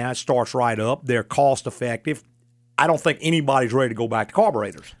key now, it starts right up. They're cost effective. I don't think anybody's ready to go back to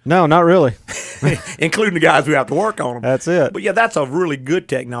carburetors. No, not really. Including the guys who have to work on them. That's it. But yeah, that's a really good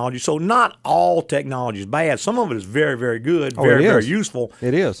technology. So not all technology is bad. Some of it is very, very good, very useful.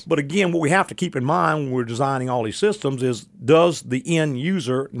 It is. But again, what we have to keep in mind when we're designing all these systems is, does the end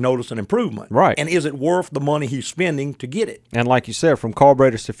user notice an improvement? Right. And is it worth the money he's spending to get it? And like you said, from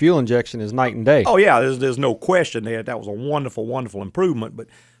carburetors to fuel injection is night and day. Oh, yeah, there's no question there. That was a wonderful, wonderful improvement. But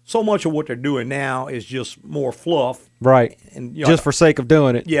so much of what they're doing now is just more fluff. Right. And just for sake of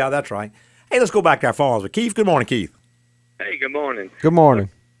doing it. Yeah, that's right. Hey, let's go back to our phones. Keith, good morning, Keith. Hey, good morning. Good morning.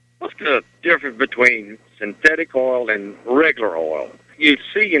 What's the difference between synthetic oil and regular oil? You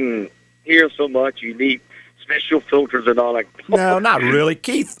see and hear so much you need special filters and all that. No, not really.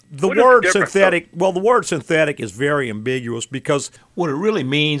 Keith, the word synthetic is very ambiguous because what it really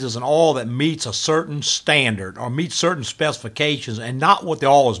means is an oil that meets a certain standard or meets certain specifications and not what the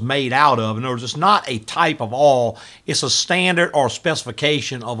oil is made out of. In other words, it's not a type of oil. It's a standard or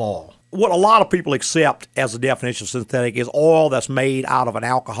specification of oil. What a lot of people accept as a definition of synthetic is oil that's made out of an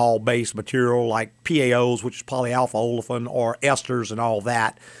alcohol-based material like PAOs, which is polyalpha olefin, or esters and all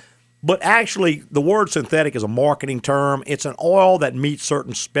that. But actually, the word synthetic is a marketing term. It's an oil that meets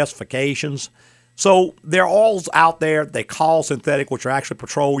certain specifications. So there are oils out there they call synthetic, which are actually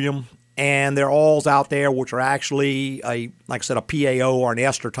petroleum, and there are oils out there which are actually, like I said, a PAO or an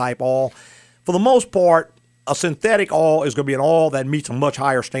ester type oil. For the most part, a synthetic oil is going to be an oil that meets a much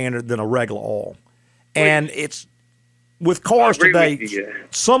higher standard than a regular oil. And it's with cars today,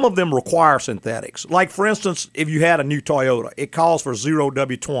 some of them require synthetics. Like, for instance, if you had a new Toyota, it calls for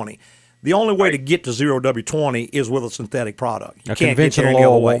 0W20. The only way to get to 0W20 is with a synthetic product. You can't get there any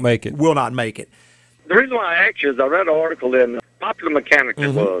other way. Won't make it. Will not make it. The reason why I asked you is I read an article in Popular Mechanics,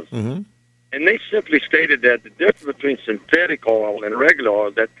 it was, and they simply stated that the difference between synthetic oil and regular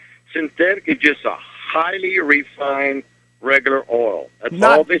oil, that synthetic is just a highly refined regular oil. That's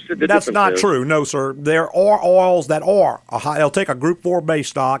all they said the That's difference not is. true. No, sir. There are oils that are. They'll take a Group 4 base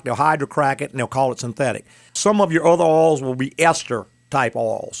stock, they'll hydrocrack it, and they'll call it synthetic. Some of your other oils will be ester-type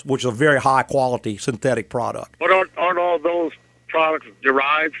oils, which is a very high-quality synthetic product. But aren't all those products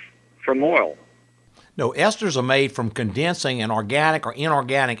derived from oil? No, esters are made from condensing an organic or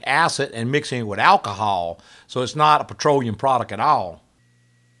inorganic acid and mixing it with alcohol. So it's not a petroleum product at all.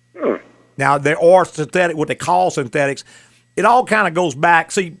 Now, there are synthetic, what they call synthetics. It all kind of goes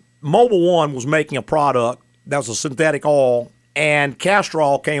back. See, Mobil 1 was making a product that was a synthetic oil, and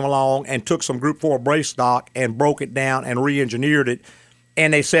Castrol came along and took some Group 4 brace stock and broke it down and re-engineered it.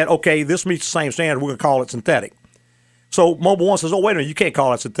 And they said, okay, this meets the same standard. We're going to call it synthetic. So Mobil 1 says, oh, wait a minute, you can't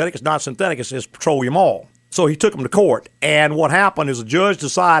call it synthetic. It's not synthetic. It's petroleum oil. So he took them to court. And what happened is the judge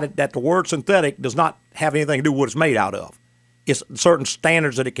decided that the word synthetic does not have anything to do with what it's made out of. It's certain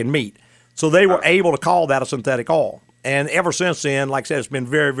standards that it can meet. So they were able to call that a synthetic oil. And ever since then, like I said, it's been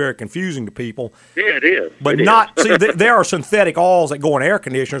very, very confusing to people. Yeah, it is. But it not, is. see, there are synthetic oils that go in air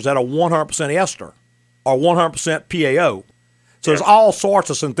conditioners that are 100% ester or 100% PAO. So there's all sorts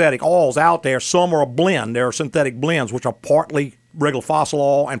of synthetic oils out there. Some are a blend. There are synthetic blends, which are partly regular fossil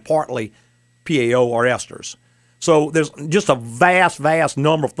oil and partly PAO or esters. So there's just a vast, vast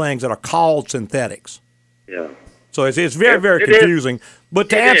number of things that are called synthetics. Yeah. So it's very, very confusing.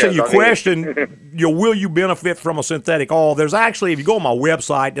 But to answer your question, will you benefit from a synthetic oil? There's actually, if you go on my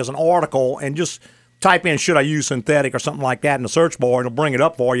website, there's an article, and just type in, should I use synthetic or something like that in the search bar, and it'll bring it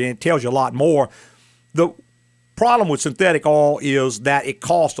up for you, and it tells you a lot more. The problem with synthetic oil is that it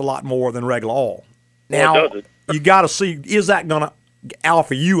costs a lot more than regular oil. Now, you got to see, is that going to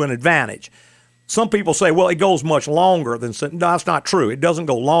offer you an advantage? Some people say, well, it goes much longer than – no, that's not true. It doesn't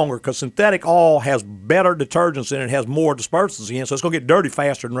go longer because synthetic oil has better detergents in it, has more dispersants in it, so it's going to get dirty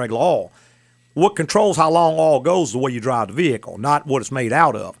faster than regular oil. What controls how long oil goes is the way you drive the vehicle, not what it's made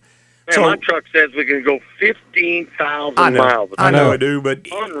out of. Man, my truck says we can go 15,000 miles. I know I do, but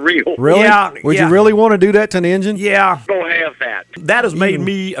unreal. Really? Yeah, Would you really want to do that to an engine? Yeah. Go have that. That has made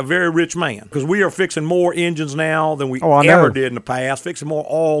me a very rich man because we are fixing more engines now than we I ever know. did in the past, fixing more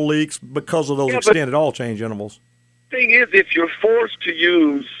oil leaks because of those extended oil change intervals. Thing is, if you're forced to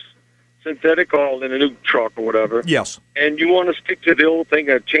use synthetic oil in a new truck or whatever, yes, and you want to stick to the old thing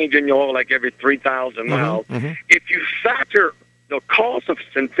of changing your oil like every 3,000 miles, if you factor the cost of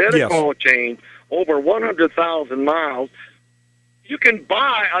synthetic oil change over 100,000 miles, you can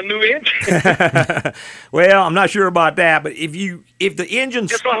buy a new engine. Well, I'm not sure about that, but if the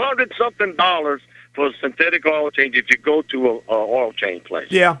engine's it's $100-something for a synthetic oil change if you go to a oil change place.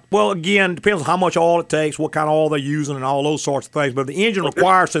 Yeah, well, again, depends on how much oil it takes, what kind of oil they're using, and all those sorts of things. But if the engine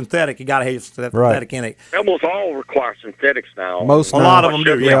requires synthetic, you got to have synthetic in it. Almost all require synthetics now. A lot of them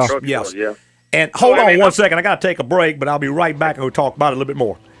do. Yeah. Yes. Yeah. And hold on one second. I got to take a break, but I'll be right back and we'll talk about it a little bit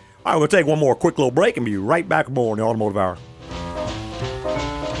more. All right, we'll take one more quick little break and be right back with more on the Automotive Hour.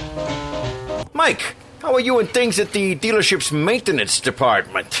 Mike, how are you and things at the dealership's maintenance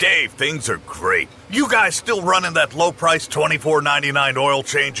department? Dave, things are great. You guys still running that low-price $24.99 oil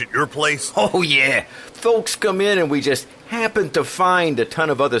change at your place? Oh, yeah. Folks come in and we just happen to find a ton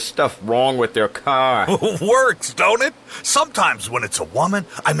of other stuff wrong with their car. Works, don't it? Sometimes when it's a woman,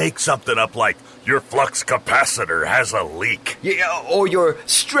 I make something up like, your flux capacitor has a leak. Yeah, or your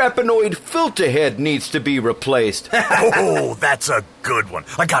strapanoid filter head needs to be replaced. Oh, that's a good one.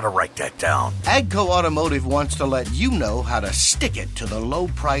 I gotta write that down. AGCO Automotive wants to let you know how to stick it to the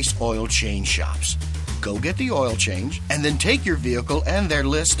low-price oil change shops. Go get the oil change, and then take your vehicle and their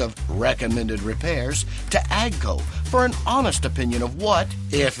list of recommended repairs to AGCO for an honest opinion of what,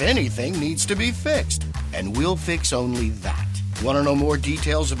 if anything, needs to be fixed. And we'll fix only that. Want to know more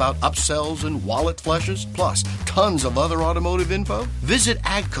details about upsells and wallet flushes, plus tons of other automotive info? Visit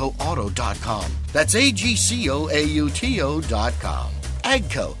agcoauto.com. That's AGCOAUTO.com.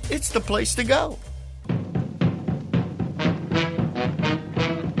 AGCO, it's the place to go.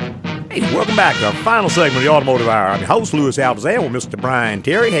 Hey, welcome back to our final segment of the Automotive Hour. I'm your host, Louis Altazan, with Mr. Brian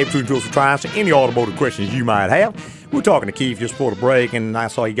Terry. Hey, between tools for trying to any automotive questions you might have. We were talking to Keith just before the break, and I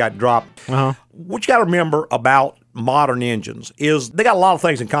saw he got dropped. What you got to remember about modern engines is they got a lot of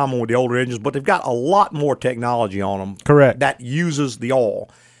things in common with the older engines, but they've got a lot more technology on them. Correct. That uses the oil.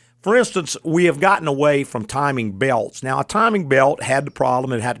 For instance, we have gotten away from timing belts. Now, a timing belt had the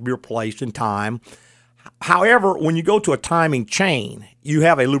problem; it had to be replaced in time. However, when you go to a timing chain, you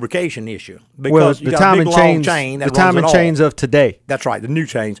have a lubrication issue because you got a big long chain that the timing chains of today. That's right, the new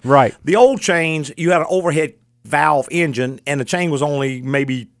chains. Right. The old chains, you had an overhead valve engine, and the chain was only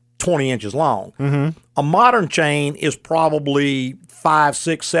maybe 20 inches long. Mm-hmm. A modern chain is probably 5,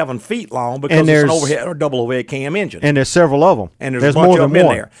 6, 7 feet long because it's an overhead or double overhead cam engine. And there's several of them. And there's a bunch of them in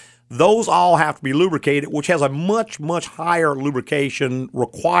there. Those all have to be lubricated, which has a much, much higher lubrication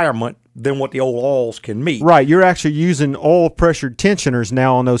requirement than what the old oils can meet. Right. You're actually using oil pressured tensioners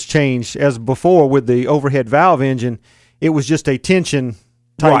now on those chains. As before with the overhead valve engine, it was just a tension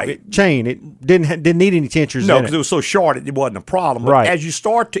type chain. It didn't need any tensioners. No, in because it was so short, it wasn't a problem. But as you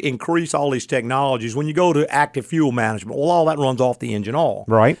start to increase all these technologies, when you go to active fuel management, well, all that runs off the engine oil.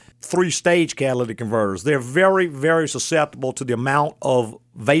 Right. 3-stage catalytic converters. They're very, very susceptible to the amount of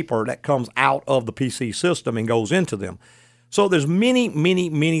vapor that comes out of the PC system and goes into them. So there's many, many,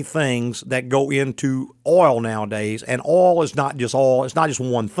 many things that go into oil nowadays, and oil is not just oil. It's not just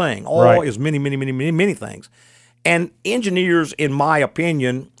one thing. Oil is many, many, many, many, many things. And engineers, in my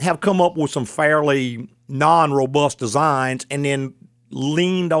opinion, have come up with some fairly non-robust designs and then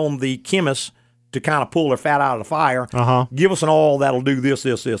leaned on the chemists to kind of pull their fat out of the fire. Give us an oil that'll do this,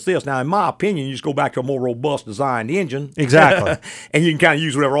 this, this, this. Now, in my opinion, you just go back to a more robust designed engine. Exactly. And you can kind of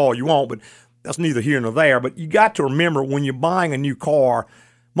use whatever oil you want, but that's neither here nor there. But you got to remember, when you're buying a new car,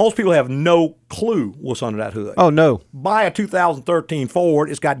 most people have no clue what's under that hood. Oh, no. Buy a 2013 Ford.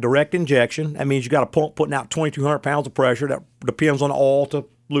 It's got direct injection. That means you got a pump putting out 2,200 pounds of pressure. That depends on the oil to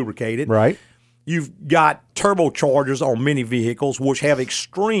lubricate it. Right. You've got turbochargers on many vehicles, which have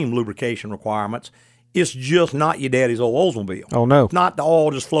extreme lubrication requirements. It's just not your daddy's old Oldsmobile. Oh, no. It's not the oil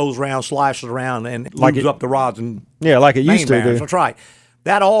just flows around, slashes around, and lubes up the rods and like it used to do. That's right.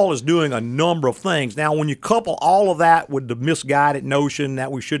 That all is doing a number of things. Now, when you couple all of that with the misguided notion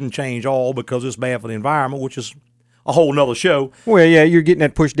that we shouldn't change oil because it's bad for the environment, which is a whole nother show. Well, yeah, you're getting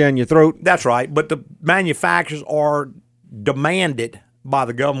that pushed down your throat. That's right. But the manufacturers are demanded by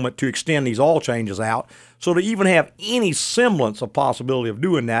the government to extend these oil changes out. So to even have any semblance of possibility of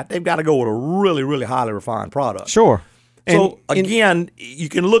doing that, they've got to go with a really, really highly refined product. Sure. So, again, you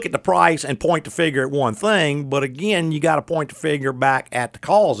can look at the price and point the finger at one thing, but, again, you got to point the finger back at the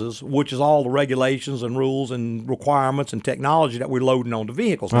causes, which is all the regulations and rules and requirements and technology that we're loading onto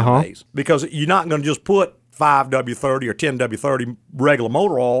vehicles nowadays. Because you're not going to just put 5W30 or 10W30 regular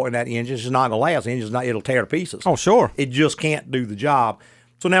motor oil in that engine. It's just not going to last. The engine's not, it'll tear to pieces. Oh, sure. It just can't do the job.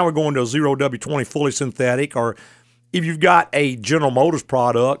 So now we're going to a 0W20 fully synthetic, or if you've got a General Motors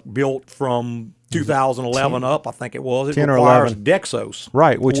product built from 2011 up, I think it was, it requires Dexos.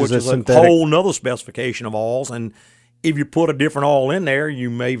 Right, which is a synthetic. Whole nother specification of oils. And if you put a different oil in there, you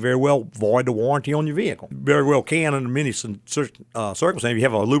may very well void the warranty on your vehicle. Very well can in many circumstances. You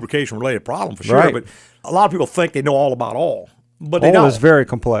have a lubrication-related problem for sure. Right. But a lot of people think they know all about oil. But they oil don't. is very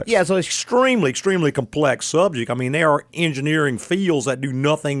complex. Yeah, it's an extremely, extremely complex subject. I mean, there are engineering fields that do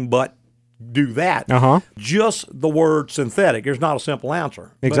nothing but do that. Just the word synthetic, there's not a simple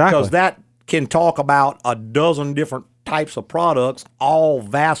answer. Exactly. Because that can talk about a dozen different types of products, all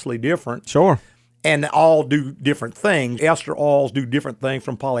vastly different. Sure. And all do different things. Ester oils do different things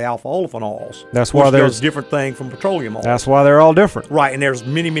from polyalpha olefin oils. That's why there's different things from petroleum oils. That's why they're all different. Right, and there's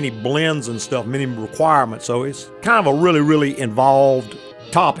many, many blends and stuff, many requirements. So it's kind of a really, really involved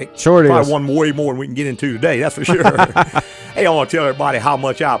topic. Sure it Probably is. one way more than we can get into today, that's for sure. Hey, I want to tell everybody how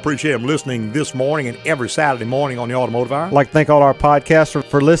much I appreciate them listening this morning and every Saturday morning on the Automotive Hour. I'd like to thank all our podcasters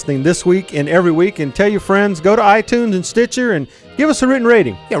for listening this week and every week. And tell your friends, go to iTunes and Stitcher and give us a written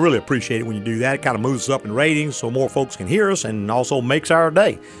rating. Yeah, I really appreciate it when you do that. It kind of moves us up in ratings so more folks can hear us and also makes our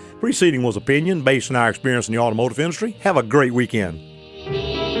day. Preceding was opinion based on our experience in the automotive industry. Have a great weekend.